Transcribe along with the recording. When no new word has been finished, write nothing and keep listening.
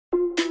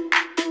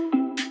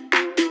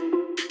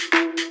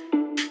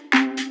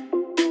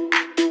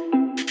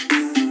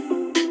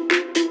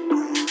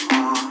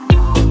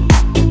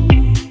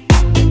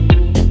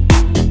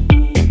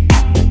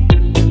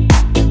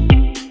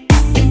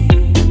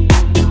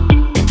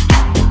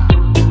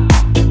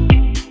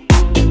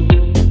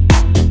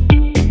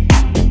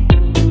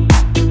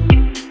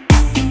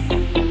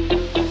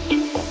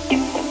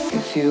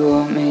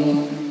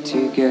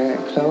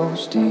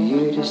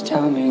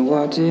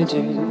to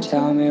do,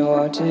 tell me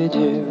what to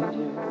do.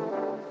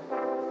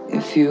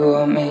 If you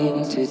want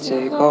me to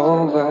take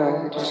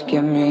over, just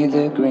give me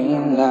the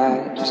green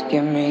light, just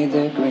give me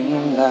the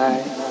green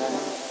light.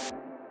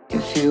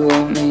 If you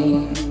want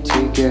me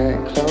to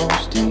get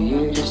close to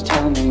you, just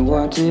tell me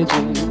what to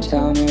do,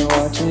 tell me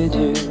what to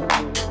do.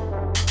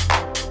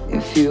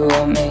 If you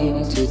want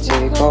me to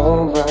take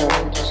over,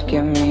 just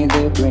give me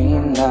the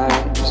green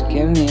light, just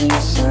give me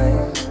a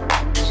sign,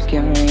 just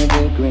give me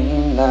the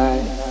green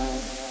light.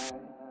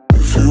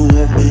 If you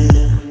want me